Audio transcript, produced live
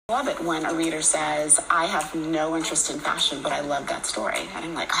love it when a reader says, I have no interest in fashion, but I love that story. And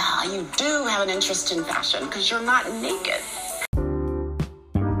I'm like, you do have an interest in fashion because you're not naked.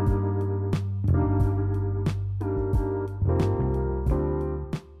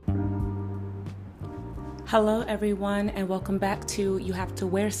 Hello, everyone, and welcome back to You Have to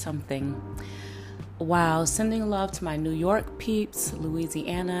Wear Something. Wow, sending love to my New York peeps,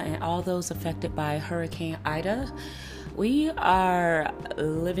 Louisiana, and all those affected by Hurricane Ida. We are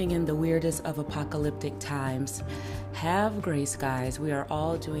living in the weirdest of apocalyptic times. Have grace, guys. We are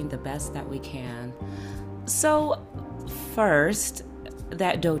all doing the best that we can. So, first,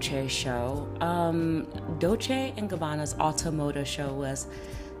 that Dolce show. Dolce & Gabbana's Autumn show was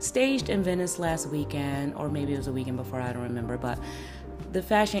staged in Venice last weekend, or maybe it was a weekend before, I don't remember, but the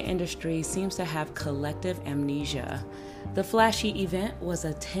fashion industry seems to have collective amnesia. The flashy event was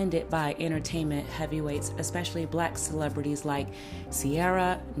attended by entertainment heavyweights, especially black celebrities like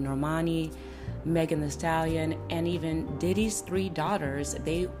Ciara, Normani, Megan Thee Stallion, and even Diddy's 3 daughters.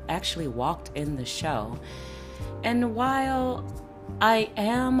 They actually walked in the show. And while I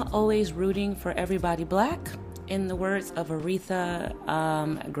am always rooting for everybody black, in the words of Aretha,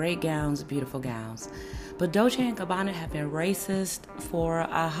 great gowns, beautiful gowns. But Dolce & Gabbana have been racist for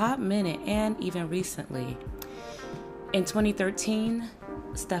a hot minute and even recently. In 2013,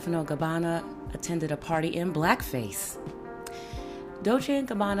 Stefano Gabbana attended a party in blackface. Dolce &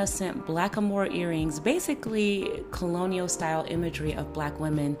 Gabbana sent blackamoor earrings, basically colonial-style imagery of black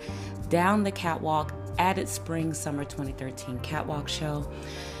women, down the catwalk at its Spring-Summer 2013 catwalk show.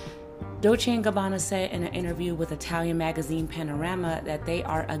 Dolce & Gabbana said in an interview with Italian magazine Panorama that they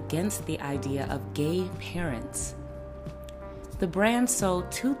are against the idea of gay parents. The brand sold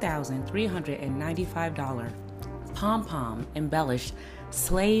 $2,395 pom-pom embellished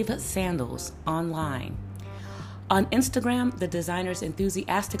slave sandals online. On Instagram, the designers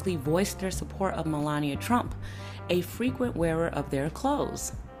enthusiastically voiced their support of Melania Trump, a frequent wearer of their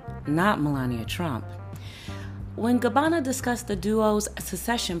clothes. Not Melania Trump. When Gabbana discussed the duo's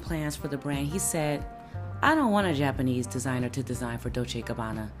succession plans for the brand, he said, I don't want a Japanese designer to design for Dolce &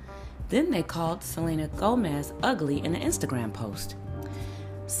 Gabbana. Then they called Selena Gomez ugly in an Instagram post.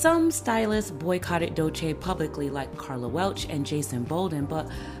 Some stylists boycotted Dolce publicly like Carla Welch and Jason Bolden,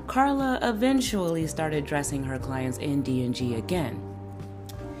 but Carla eventually started dressing her clients in D&G again.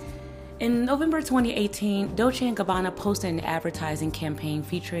 In November 2018, Dolce & Gabbana posted an advertising campaign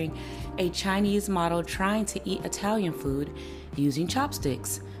featuring a Chinese model trying to eat Italian food using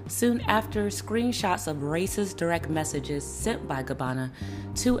chopsticks. Soon after, screenshots of racist direct messages sent by Gabbana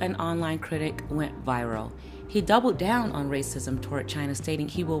to an online critic went viral. He doubled down on racism toward China, stating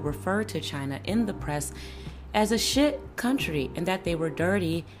he will refer to China in the press as a shit country and that they were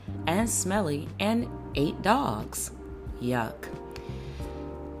dirty and smelly and ate dogs. Yuck.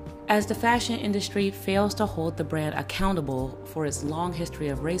 As the fashion industry fails to hold the brand accountable for its long history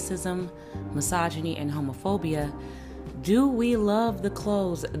of racism, misogyny, and homophobia, do we love the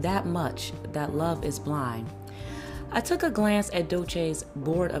clothes that much that love is blind? I took a glance at Dolce's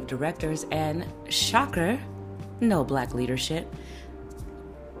board of directors and, shocker, no black leadership.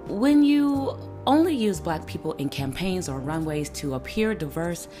 When you only use black people in campaigns or runways to appear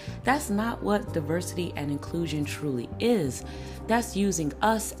diverse, that's not what diversity and inclusion truly is. That's using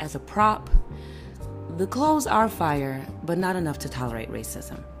us as a prop. The clothes are fire, but not enough to tolerate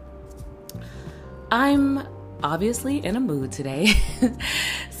racism. I'm obviously in a mood today,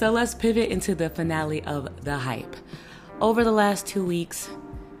 so let's pivot into the finale of The Hype. Over the last 2 weeks,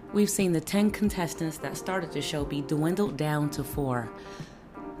 we've seen the 10 contestants that started the show be dwindled down to 4.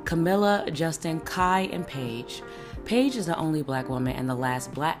 Camilla, Justin, Kai, and Paige. Paige is the only black woman and the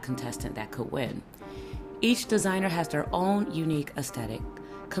last black contestant that could win. Each designer has their own unique aesthetic.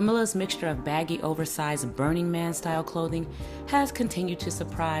 Camilla's mixture of baggy, oversized Burning Man-style clothing has continued to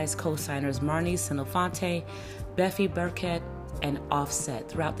surprise co-signers Marnie Senofonte, Beffy Burkett, and Offset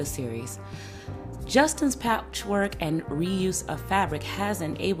throughout the series. Justin's patchwork and reuse of fabric has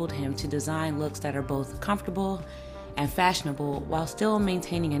enabled him to design looks that are both comfortable and fashionable while still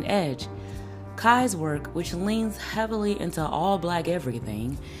maintaining an edge. Kai's work, which leans heavily into all black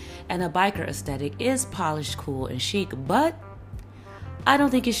everything and a biker aesthetic, is polished, cool, and chic, but I don't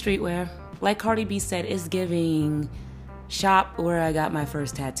think it's streetwear. Like Cardi B said, it's giving shop where I got my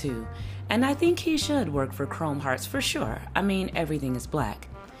first tattoo. And I think he should work for Chrome Hearts for sure. I mean, everything is black.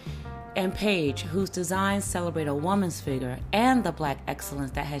 And Paige, whose designs celebrate a woman's figure and the black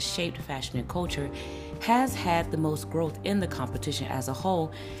excellence that has shaped fashion and culture, has had the most growth in the competition as a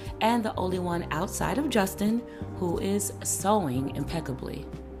whole, and the only one outside of Justin who is sewing impeccably.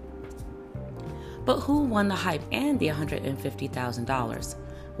 But who won the hype and the $150,000?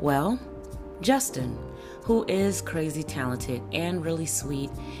 Well, Justin, who is crazy talented and really sweet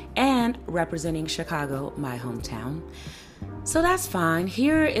and representing Chicago, my hometown. So that's fine.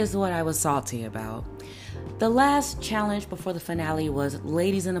 Here is what I was salty about. The last challenge before the finale was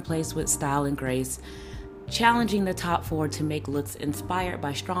ladies in a place with style and grace, challenging the top 4 to make looks inspired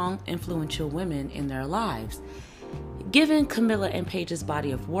by strong, influential women in their lives. Given Camilla and Paige's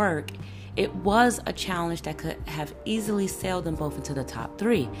body of work, it was a challenge that could have easily sailed them both into the top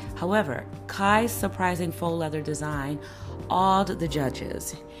 3. However, Kai's surprising faux leather design awed the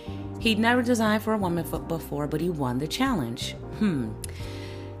judges. He'd never designed for a woman before, but he won the challenge.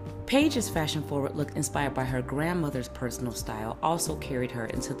 Paige's fashion-forward look, inspired by her grandmother's personal style, also carried her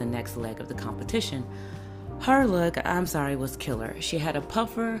into the next leg of the competition. Her look, was killer. She had a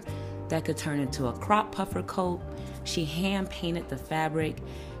puffer that could turn into a crop puffer coat. She hand-painted the fabric.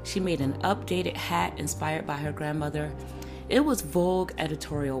 She made an updated hat inspired by her grandmother. It was Vogue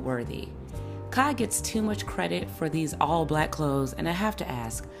editorial worthy. Kai gets too much credit for these all-black clothes, and I have to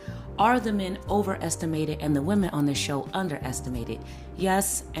ask, are the men overestimated and the women on the show underestimated?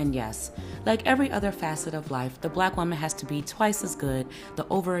 Yes and yes. Like every other facet of life, the black woman has to be twice as good, the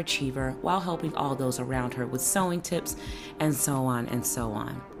overachiever, while helping all those around her with sewing tips and so on and so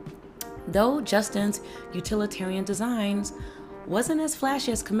on. Though Justin's utilitarian designs wasn't as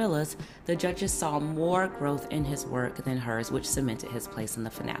flashy as Camilla's, the judges saw more growth in his work than hers, which cemented his place in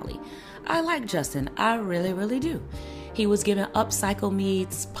the finale. I like Justin, I really, really do. He was given upcycle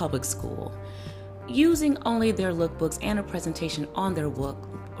meets public school. Using only their lookbooks and a presentation on their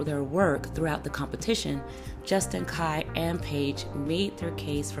work throughout the competition, Justin, Kai, and Paige made their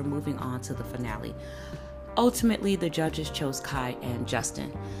case for moving on to the finale. Ultimately, the judges chose Kai and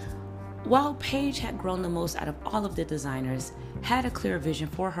Justin. While Paige had grown the most out of all of the designers, had a clear vision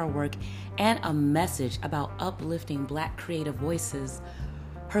for her work, and a message about uplifting black creative voices,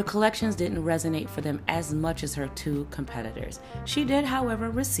 her collections didn't resonate for them as much as her 2 competitors. She did, however,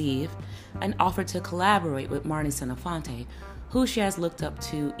 receive an offer to collaborate with Marni Senofonte, who she has looked up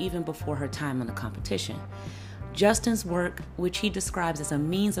to even before her time in the competition. Justin's work, which he describes as a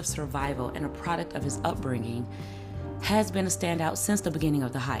means of survival and a product of his upbringing, has been a standout since the beginning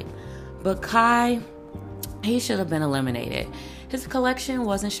of the hype. But Kai, he should have been eliminated. His collection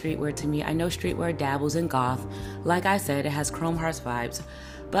wasn't streetwear to me. I know streetwear dabbles in goth. Like I said, it has Chrome Hearts vibes.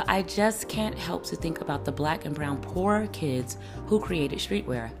 But I just can't help to think about the black and brown poor kids who created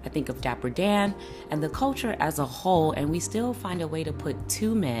streetwear. I think of Dapper Dan and the culture as a whole, and we still find a way to put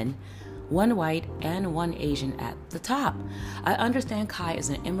 2 men, 1 white and 1 Asian, at the top. I understand Kai is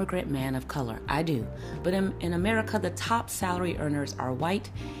an immigrant man of color. I do. But in America, the top salary earners are white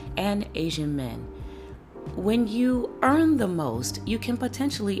and Asian men. When you earn the most, you can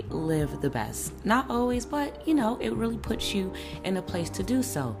potentially live the best. Not always, but it really puts you in a place to do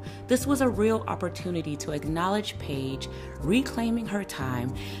so. This was a real opportunity to acknowledge Paige, reclaiming her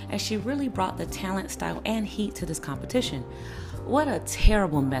time, and she really brought the talent, style, and heat to this competition. What a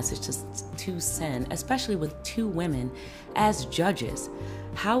terrible message to send, especially with 2 women as judges.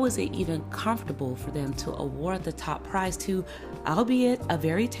 How is it even comfortable for them to award the top prize to, albeit a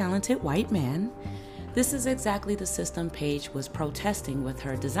very talented white man? This is exactly the system Paige was protesting with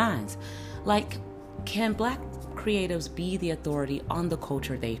her designs. Like, can black creatives be the authority on the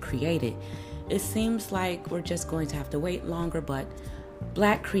culture they created? It seems like we're just going to have to wait longer, but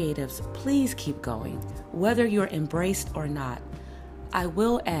black creatives, please keep going, whether you're embraced or not. I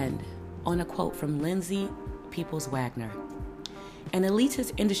will end on a quote from Lindsay Peoples Wagner. An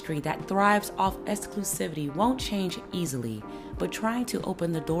elitist industry that thrives off exclusivity won't change easily, but trying to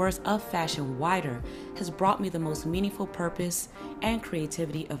open the doors of fashion wider has brought me the most meaningful purpose and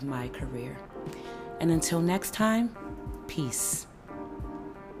creativity of my career. And until next time, peace.